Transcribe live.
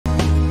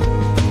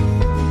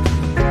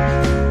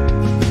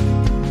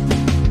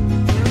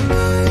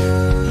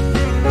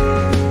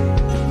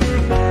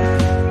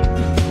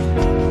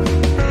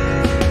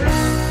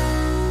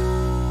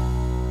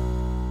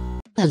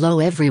Hello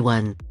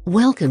everyone,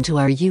 welcome to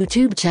our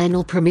YouTube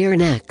channel Premiere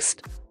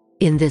Next.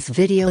 In this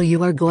video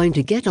you are going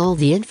to get all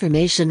the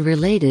information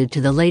related to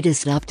the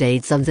latest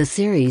updates of the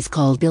series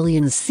called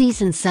Billions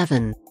Season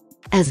 7.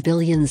 As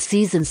Billions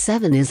Season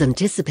 7 is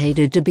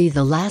anticipated to be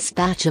the last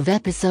batch of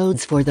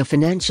episodes for the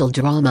financial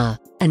drama,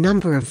 a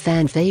number of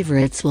fan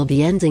favorites will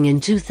be ending in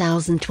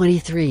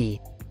 2023.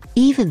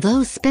 Even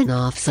though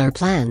spin-offs are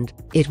planned,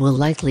 it will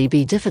likely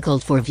be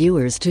difficult for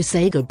viewers to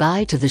say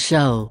goodbye to the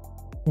show.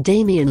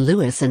 Damian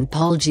Lewis and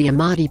Paul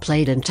Giamatti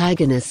played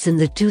antagonists in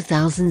the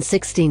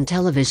 2016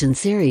 television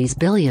series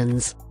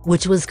Billions,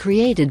 which was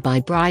created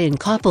by Brian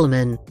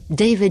Koppelman,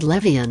 David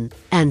Levien,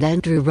 and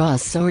Andrew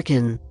Ross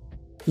Sorkin.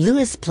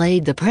 Lewis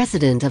played the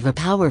president of a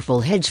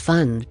powerful hedge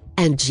fund,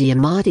 and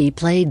Giamatti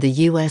played the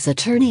U.S.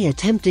 attorney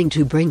attempting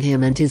to bring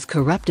him and his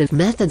corruptive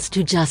methods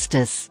to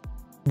justice.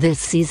 This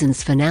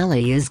season's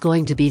finale is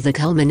going to be the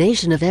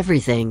culmination of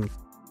everything.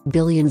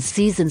 Billions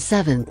Season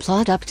 7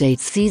 plot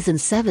updates. Season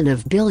 7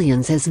 of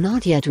Billions has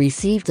not yet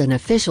received an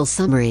official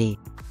summary.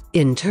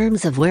 In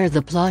terms of where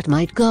the plot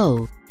might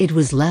go, it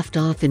was left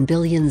off in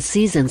Billions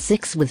Season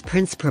 6 with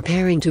Prince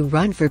preparing to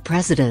run for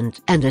president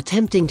and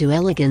attempting to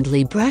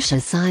elegantly brush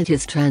aside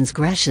his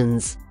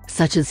transgressions,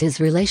 such as his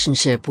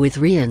relationship with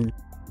Ryan.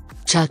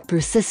 Chuck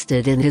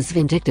persisted in his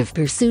vindictive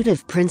pursuit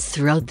of Prince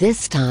throughout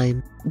this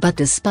time, but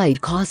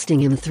despite costing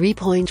him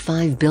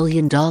 $3.5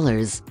 billion,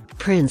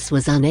 Prince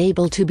was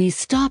unable to be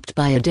stopped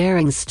by a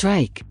daring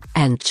strike,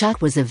 and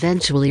Chuck was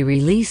eventually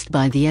released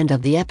by the end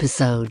of the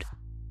episode.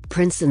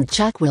 Prince and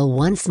Chuck will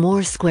once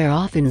more square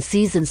off in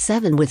Season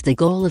 7 with the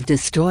goal of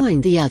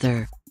destroying the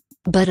other.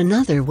 But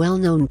another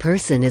well-known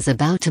person is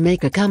about to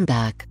make a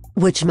comeback,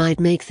 which might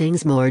make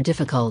things more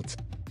difficult.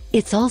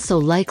 It's also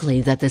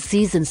likely that the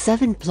Season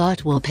 7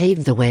 plot will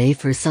pave the way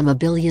for some of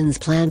Billions'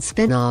 planned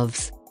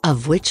spin-offs,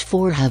 of which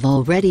 4 have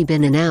already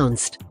been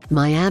announced.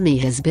 Miami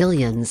has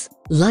billions,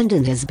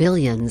 London has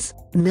billions,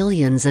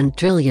 millions and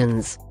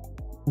trillions.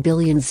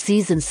 Billions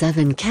Season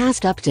 7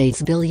 cast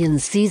updates.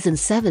 Billions Season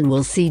 7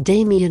 will see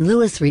Damian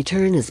Lewis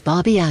return as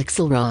Bobby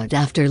Axelrod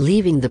after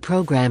leaving the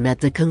program at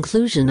the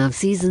conclusion of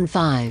Season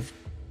 5.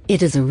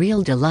 It is a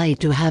real delight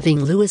to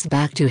having Lewis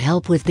back to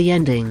help with the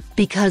ending,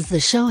 because the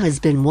show has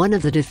been one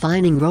of the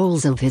defining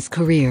roles of his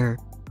career.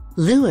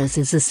 Lewis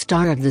is the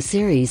star of the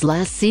series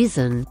last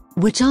season,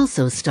 which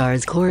also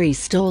stars Corey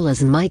Stoll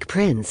as Mike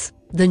Prince,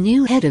 the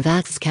new head of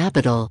Axe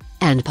Capital,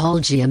 and Paul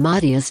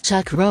Giamatti as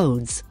Chuck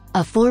Rhodes,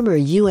 a former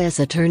U.S.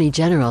 Attorney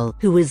General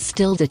who is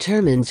still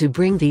determined to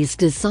bring these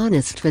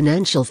dishonest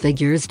financial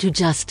figures to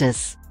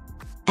justice.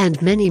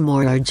 And many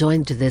more are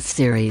joined to this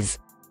series.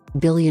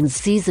 Billions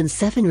Season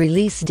 7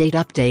 release date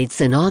updates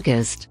in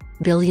August.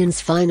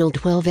 Billions' final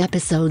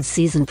 12-episode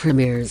season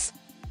premieres.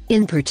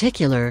 In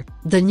particular,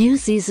 the new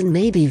season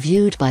may be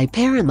viewed by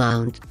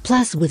Paramount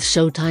Plus with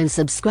Showtime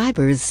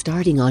subscribers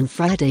starting on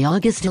Friday,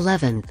 August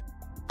 11th.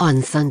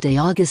 On Sunday,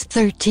 August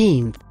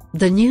 13th,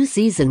 the new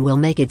season will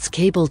make its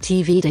cable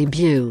TV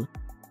debut.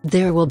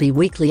 There will be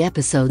weekly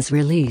episodes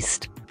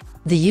released.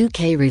 The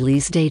UK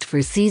release date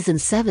for Season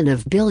 7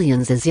 of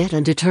Billions is yet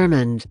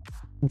undetermined.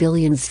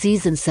 Billions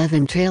Season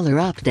 7 trailer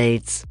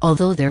updates.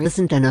 Although there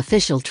isn't an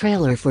official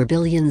trailer for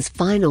Billions'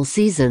 final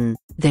season,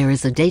 there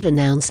is a date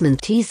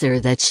announcement teaser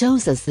that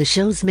shows us the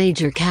show's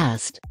major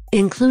cast,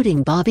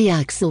 including Bobby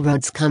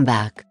Axelrod's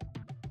comeback.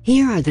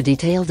 Here are the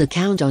detailed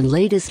account on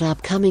latest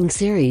upcoming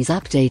series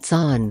updates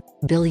on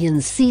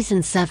Billions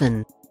Season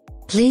 7.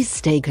 Please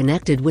stay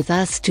connected with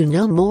us to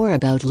know more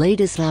about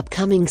latest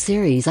upcoming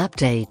series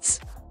updates.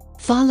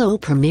 Follow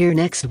Premiere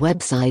Next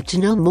website to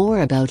know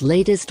more about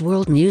latest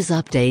world news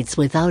updates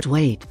without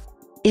wait.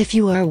 If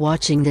you are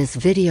watching this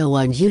video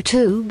on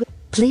YouTube,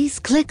 please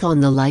click on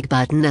the like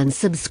button and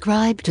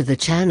subscribe to the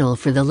channel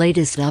for the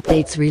latest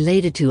updates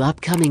related to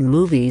upcoming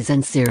movies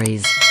and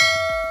series.